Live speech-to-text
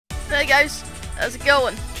Hey guys, how's it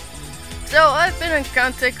going? So, I've been a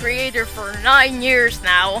content creator for 9 years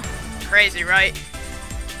now. Crazy, right?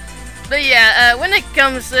 But yeah, when it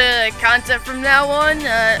comes to content from now on,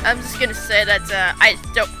 I'm just gonna say that I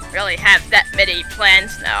don't really have that many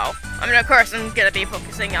plans now. I mean, of course, I'm gonna be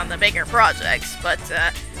focusing on the bigger projects, but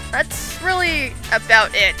that's really about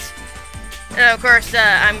it. And of course,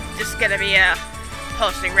 I'm just gonna be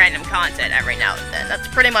posting random content every now and then. That's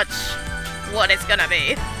pretty much what it's gonna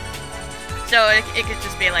be. So it could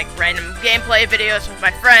just be like random gameplay videos with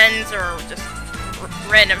my friends, or just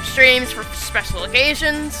random streams for special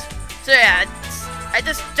occasions. So yeah, I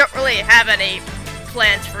just don't really have any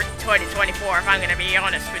plans for 2024, if I'm gonna be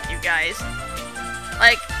honest with you guys.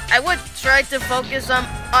 Like, I would try to focus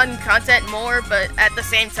on content more, but at the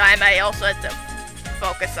same time, I also have to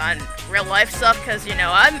focus on real life stuff, because, you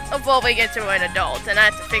know, I'm evolving into an adult, and I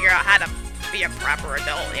have to figure out how to be a proper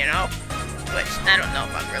adult, you know? Which, I don't know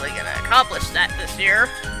if I'm really gonna accomplish that this year.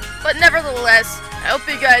 But nevertheless, I hope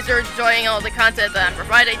you guys are enjoying all the content that I'm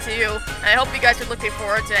providing to you. I hope you guys are looking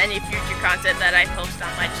forward to any future content that I post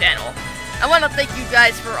on my channel. I want to thank you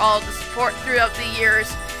guys for all the support throughout the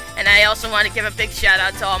years, and I also want to give a big shout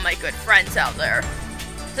out to all my good friends out there.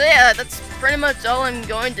 So yeah, that's pretty much all I'm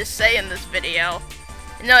going to say in this video.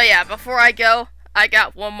 And oh yeah, before I go, I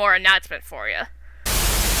got one more announcement for you.